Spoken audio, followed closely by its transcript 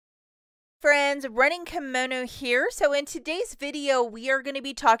Friends, Running Kimono here. So in today's video, we are going to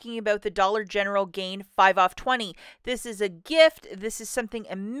be talking about the Dollar General Gain 5 off 20. This is a gift. This is something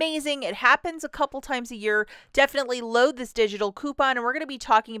amazing. It happens a couple times a year. Definitely load this digital coupon, and we're going to be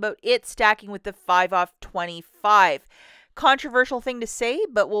talking about it stacking with the 5 off 25. Controversial thing to say,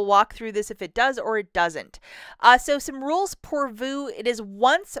 but we'll walk through this if it does or it doesn't. So some rules pour vu. It is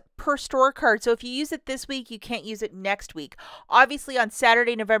once per store card. So if you use it this week, you can't use it next week. Obviously on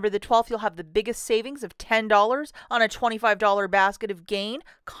Saturday, November the 12th, you'll have the biggest savings of $10 on a $25 basket of Gain.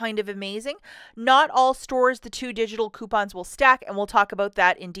 Kind of amazing. Not all stores, the 2 digital coupons will stack, and we'll talk about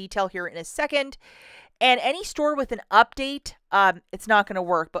that in detail here in a second. And any store with an update, it's not going to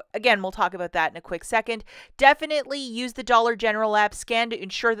work. But again, we'll talk about that in a quick second. Definitely use the Dollar General app scan to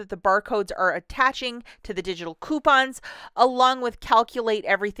ensure that the barcodes are attaching to the digital coupons, along with calculate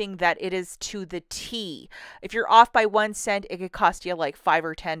everything that it is to the T. If you're off by 1 cent, it could cost you like $5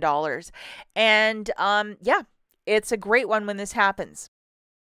 or $10. And yeah, it's a great one when this happens.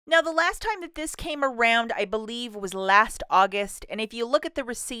 Now, the last time that this came around, I believe, was last August. And if you look at the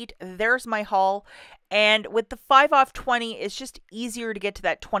receipt, there's my haul. And with the 5 off 20, it's just easier to get to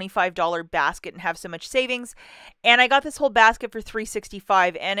that $25 basket and have so much savings. And I got this whole basket for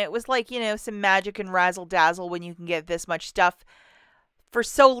 $3.65. And it was like, you know, some magic and razzle dazzle when you can get this much stuff for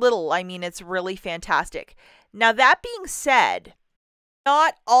so little. I mean, it's really fantastic. Now, that being said,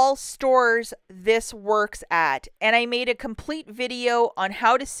 not all stores this works at, and I made a complete video on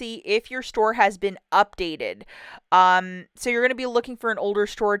how to see if your store has been updated. So you're going to be looking for an older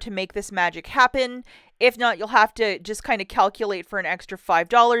store to make this magic happen. If not, you'll have to just kind of calculate for an extra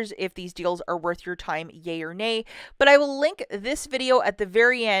 $5 if these deals are worth your time, yay or nay. But I will link this video at the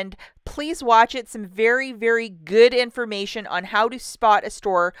very end. Please watch it. Some very, very good information on how to spot a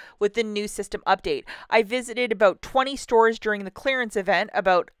store with the new system update. I visited about 20 stores during the clearance event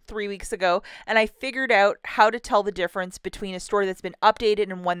about 3 weeks ago, and I figured out how to tell the difference between a store that's been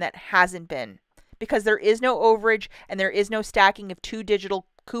updated and one that hasn't been. Because there is no overage and there is no stacking of 2 digital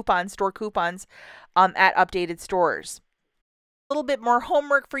coupons, store coupons, at updated stores. A little bit more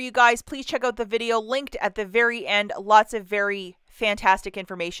homework for you guys. Please check out the video linked at the very end. Lots of very fantastic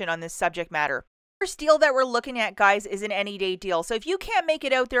information on this subject matter. First deal that we're looking at, guys, is an any day deal. So if you can't make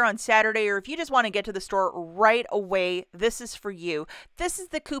it out there on Saturday, or if you just want to get to the store right away, this is for you. This is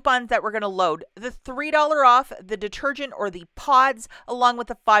the coupons that we're going to load. The $3 off, the detergent, or the pods, along with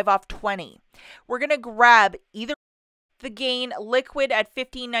the 5 off 20. We're going to grab either the Gain liquid at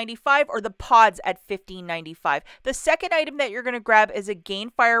 $15.95 or the pods at $15.95. The second item that you're going to grab is a Gain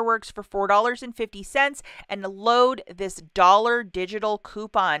fireworks for $4.50 and load this dollar digital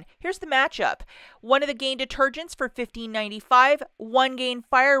coupon. Here's the matchup. One of the Gain detergents for $15.95, one Gain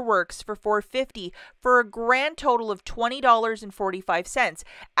fireworks for $4.50 for a grand total of $20.45.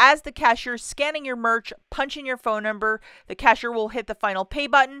 As the cashier's scanning your merch, punch in your phone number, the cashier will hit the final pay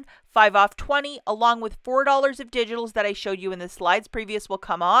button. 5 off 20 along with $4 of digitals that I showed you in the slides previous will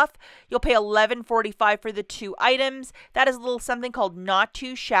come off. You'll pay $11.45 for the 2 items. That is a little something called not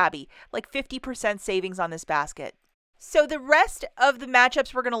too shabby, like 50% savings on this basket. So the rest of the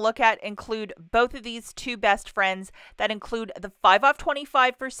matchups we're going to look at include both of these 2 best friends that include the 5 off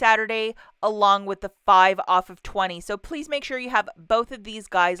 25 for Saturday along with the 5 off of 20. So please make sure you have both of these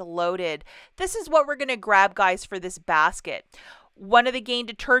guys loaded. This is what we're going to grab, guys, for this basket. One of the Gain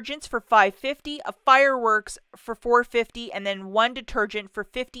detergents for $5.50, a fireworks for $4.50, and then 1 detergent for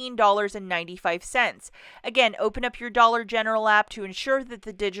 $15.95. Again, open up your Dollar General app to ensure that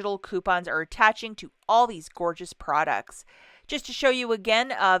the digital coupons are attaching to all these gorgeous products. Just to show you again,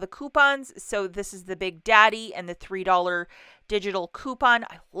 the coupons. So this is the Big Daddy and the $3 digital coupon.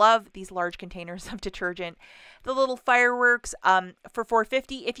 I love these large containers of detergent. The little fireworks for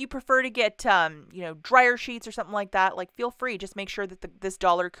 $4.50. If you prefer to get you know, dryer sheets or something like that, like feel free. Just make sure that this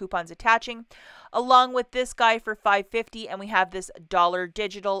dollar coupon's attaching, along with this guy for $5.50, and we have this dollar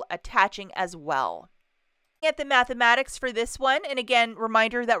digital attaching as well. At the mathematics for this one, and again,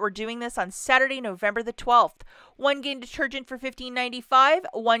 reminder that we're doing this on Saturday, November the 12th. 1 Gain detergent for $15.95,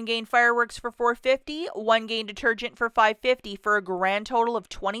 1 Gain fireworks for $4.50, 1 Gain detergent for $5.50 for a grand total of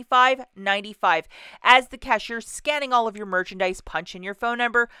 $25.95. As the cashier's scanning all of your merchandise, punch in your phone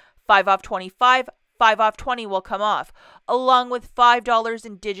number, 5 off 25, 5 off 20 will come off, along with $5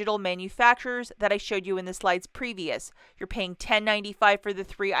 in digital manufacturers that I showed you in the slides previous. You're paying $10.95 for the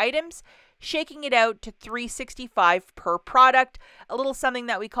 3 items, shaking it out to $3.65 per product, a little something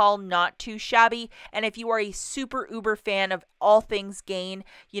that we call not too shabby. And if you are a super uber fan of all things Gain,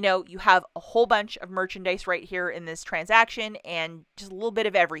 you know, you have a whole bunch of merchandise right here in this transaction and just a little bit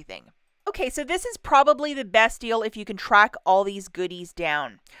of everything. Okay, so this is probably the best deal if you can track all these goodies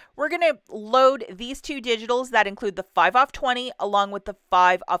down. We're going to load these two digitals that include the 5 off 20 along with the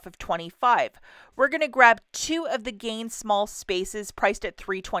 5 off of 25. We're going to grab 2 of the Gain small spaces priced at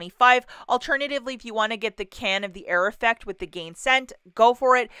 $3.25. Alternatively, if you want to get the can of the air effect with the Gain scent, go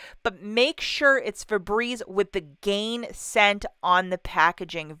for it. But make sure it's Febreze with the Gain scent on the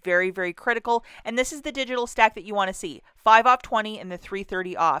packaging. Very, very critical. And this is the digital stack that you want to see. 5 off 20 and the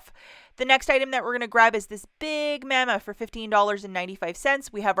 330 off. The next item that we're going to grab is this big mama for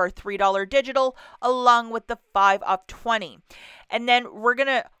 $15.95. We have our $3 digital along with the 5 off 20. And then we're going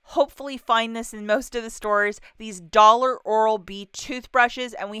to hopefully find this in most of the stores, these dollar Oral-B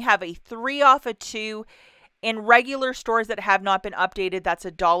toothbrushes, and we have a 3 off of 2 in regular stores that have not been updated. That's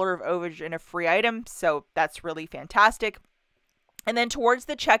 $1 of overage and a free item, so that's really fantastic. And then towards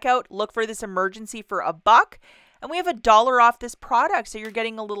the checkout, look for this emergency for $1. And we have $1 off this product, so you're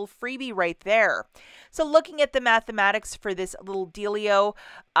getting a little freebie right there. So looking at the mathematics for this little dealio,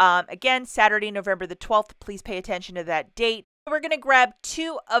 again, Saturday, November the 12th, please pay attention to that date. We're going to grab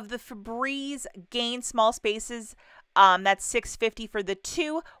 2 of the Febreze Gain small spaces. That's $6.50 for the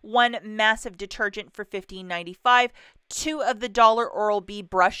 2, 1 massive detergent for $15.95, 2 of the dollar Oral-B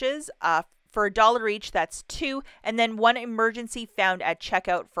brushes, for $1 each, that's 2, and then 1 emergency found at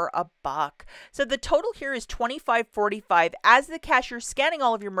checkout for $1. So the total here is $25.45. As the cashier scanning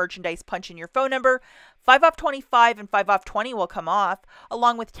all of your merchandise, punch in your phone number. 5 off 25 and 5 off 20 will come off,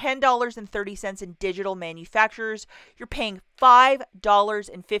 along with $10.30 in digital manufacturers. You're paying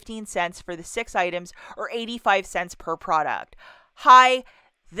 $5.15 for the 6 items, or 85 cents per product. Hi.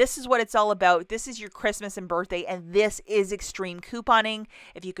 This is what it's all about. This is your Christmas and birthday, and this is extreme couponing.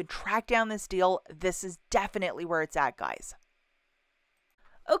 If you can track down this deal, this is definitely where it's at, guys.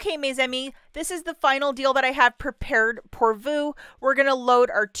 Okay, mes amis, this is the final deal that I have prepared pour vous. We're going to load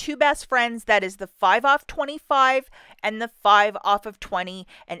our 2 best friends. That is the 5 off 25 and the 5 off of 20.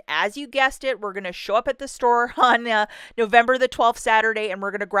 And as you guessed it, we're going to show up at the store on November the 12th, Saturday, and we're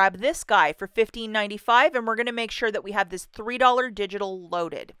going to grab this guy for $15.95, and we're going to make sure that we have this $3 digital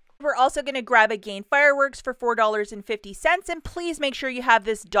loaded. We're also going to grab a Gain Fireworks for $4.50, and please make sure you have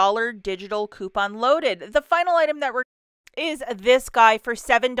this dollar digital coupon loaded. The final item that we're is this guy for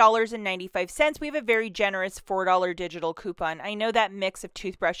 $7.95. We have a very generous $4 digital coupon. I know that mix of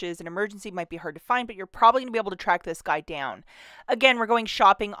toothbrushes and emergency might be hard to find, but you're probably going to be able to track this guy down. Again, we're going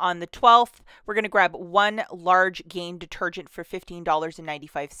shopping on the 12th. We're going to grab 1 large Gain detergent for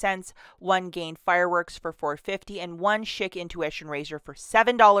 $15.95, 1 Gain Fireworks for $4.50, and 1 Schick Intuition razor for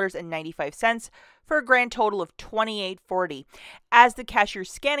 $7.95. for a grand total of $28.40. As the cashier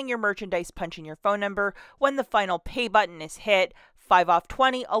scanning your merchandise, punch in your phone number. When the final pay button is hit, 5 off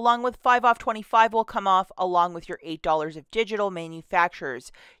 20 along with 5 off 25 will come off, along with your $8 of digital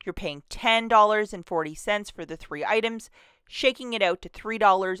manufacturers. You're paying $10.40 for the 3 items, shaking it out to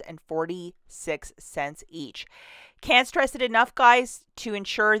 $3.46 each. Can't stress it enough, guys. To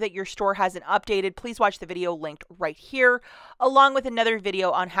ensure that your store hasn't updated, please watch the video linked right here, along with another video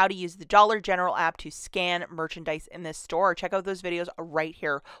on how to use the Dollar General app to scan merchandise in this store. Check out those videos right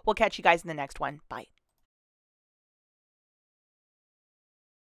here. We'll catch you guys in the next one. Bye.